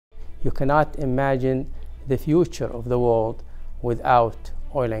You cannot imagine the future of the world without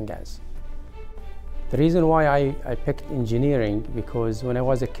oil and gas. The reason why I picked engineering, because when I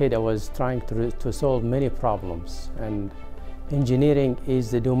was a kid I was trying to solve many problems, and engineering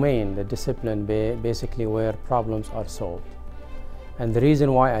is the domain, the discipline basically where problems are solved. And the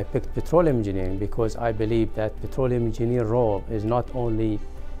reason why I picked petroleum engineering, because I believe that petroleum engineer role is not only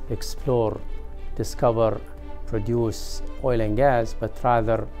explore, discover, produce oil and gas, but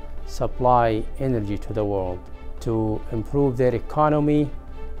rather supply energy to the world to improve their economy,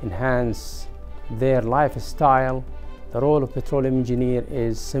 enhance their lifestyle. The role of petroleum engineer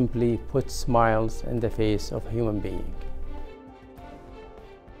is simply put smiles in the face of a human being.